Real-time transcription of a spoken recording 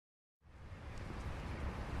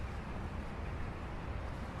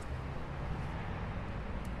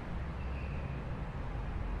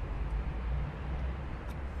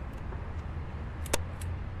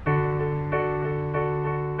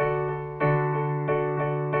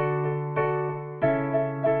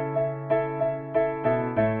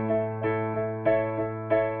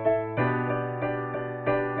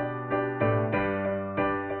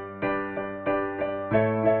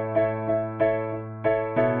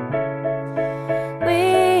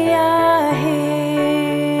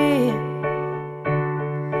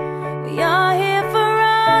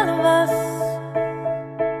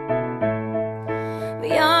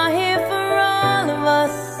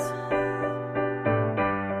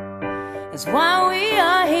That's why we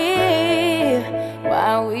are here,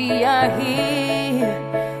 why we are here,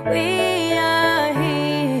 we are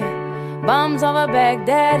here. Bombs over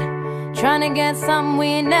Baghdad, trying to get something we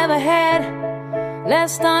ain't never had.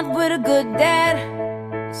 Let's start with a good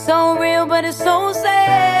dad. So real, but it's so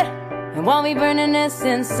sad. And while we burning this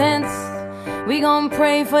incense, we gon'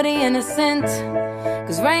 pray for the innocent.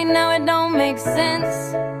 Cause right now it don't make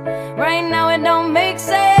sense. Right now it don't make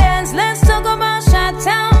sense. Let's talk about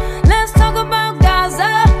Chi-Town. Let's talk about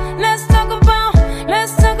Gaza. Let's talk about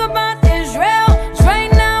Israel. It's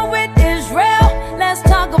right now with Israel. Let's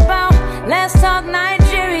talk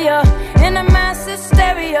Nigeria in a mass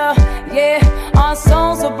hysteria. Yeah, our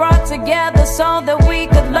souls were brought together so that we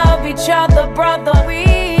could love each other, brother. We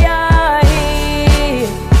are here.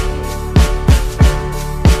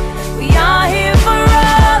 We are here for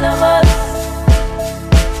all of us.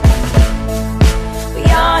 We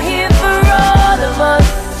are here for all of us.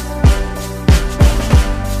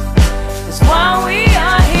 That's why we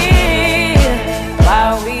are here. Why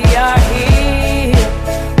we are here.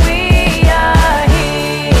 We are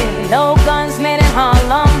here. No guns made in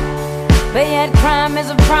Harlem, but yet crime is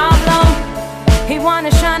a problem. He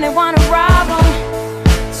wanna shine, they wanna rob him.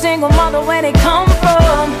 Single mother, where they come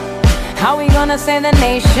from? How we gonna save the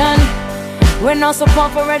nation with no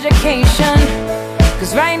support for education?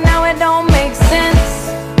 Cause right now it don't make sense.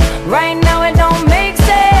 Right now it don't make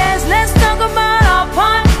sense. Let's talk about our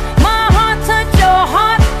part. My heart touch your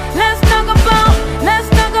heart. Let's talk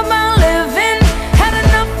about living. Had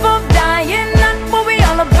enough of dying, not what we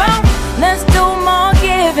all about. Let's do more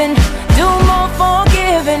giving, do more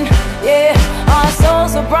forgiving. Yeah, our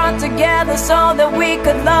souls were brought together so that we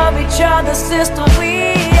could love each other, sister.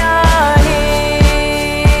 We are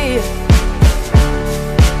here.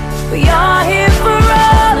 We are here for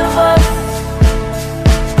all of us.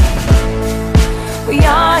 We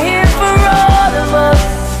are here for all of us.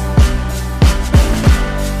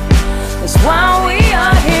 That's why we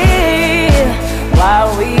are here. Why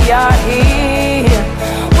we are here.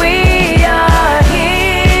 We are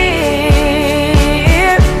here.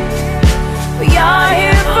 We are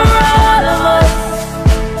here for all of us.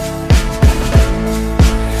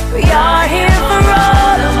 We are here for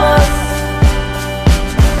all of us.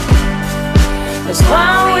 That's why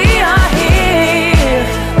we are here.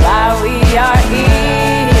 Why we are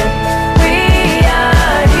here. We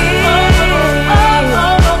are here.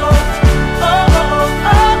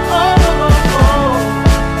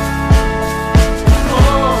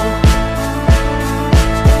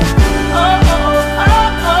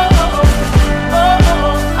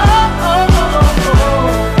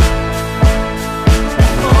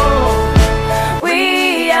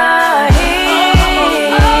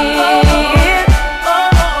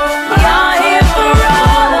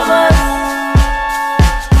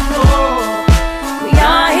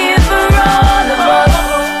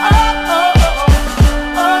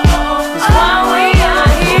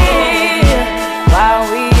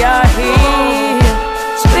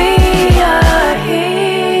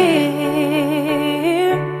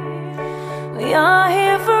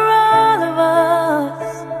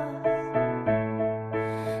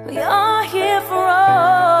 We are here for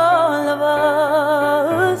all of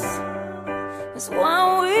us. That's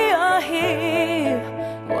why we are here.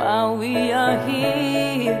 While we are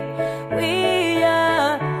here, we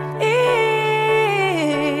are here.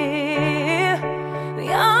 We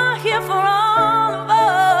are here for all of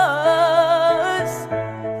us.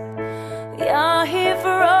 We are here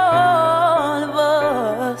for all of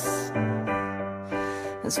us.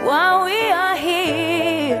 That's why we are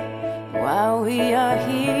here. While we are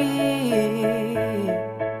here.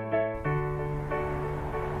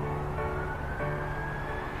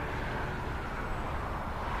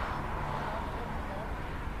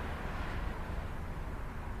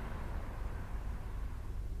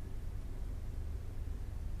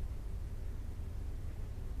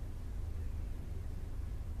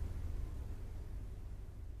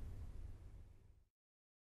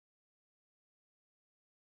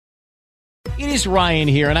 It is Ryan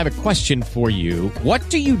here, and I have a question for you. What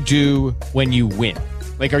do you do when you win?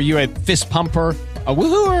 Like, are you a fist pumper, a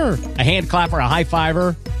woo-hooer, a hand clapper, a high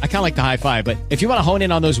fiver? I kind of like the high five, but if you want to hone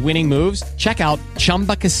in on those winning moves, check out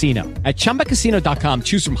Chumba Casino. At ChumbaCasino.com,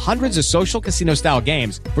 choose from hundreds of social casino-style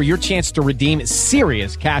games for your chance to redeem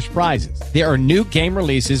serious cash prizes. There are new game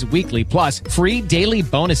releases weekly, plus free daily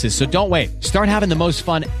bonuses. So don't wait. Start having the most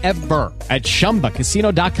fun ever at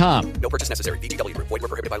ChumbaCasino.com. No purchase necessary. VGW Group. Void where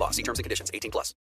prohibited by law. See terms and conditions. 18+.